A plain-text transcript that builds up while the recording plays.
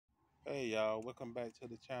Hey y'all, welcome back to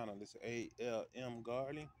the channel. This is ALM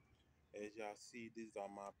Gardening. As y'all see, these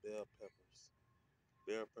are my bell peppers.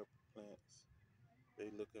 Bell pepper plants.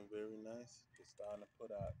 They looking very nice. They're starting to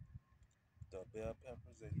put out the bell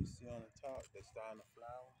peppers as you see on the top. They're starting to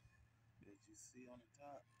flower. As you see on the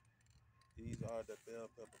top. These are the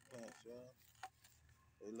bell pepper plants, y'all.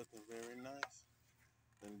 They looking very nice.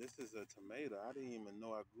 And this is a tomato. I didn't even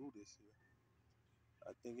know I grew this here.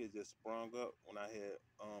 I think it just sprung up when I had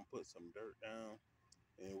put some dirt down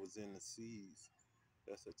and it was in the seeds.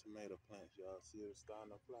 That's a tomato plant, y'all. See it starting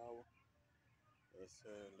to flower? Yes,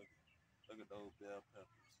 sir. Look at those bell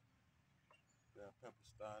peppers. Bell peppers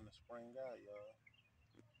starting to spring out, y'all.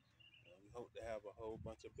 And we hope to have a whole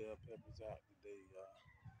bunch of bell peppers out today, y'all.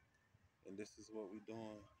 And this is what we're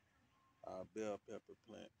doing, our bell pepper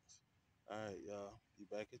plants. All right, y'all. Be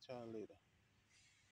back at y'all later.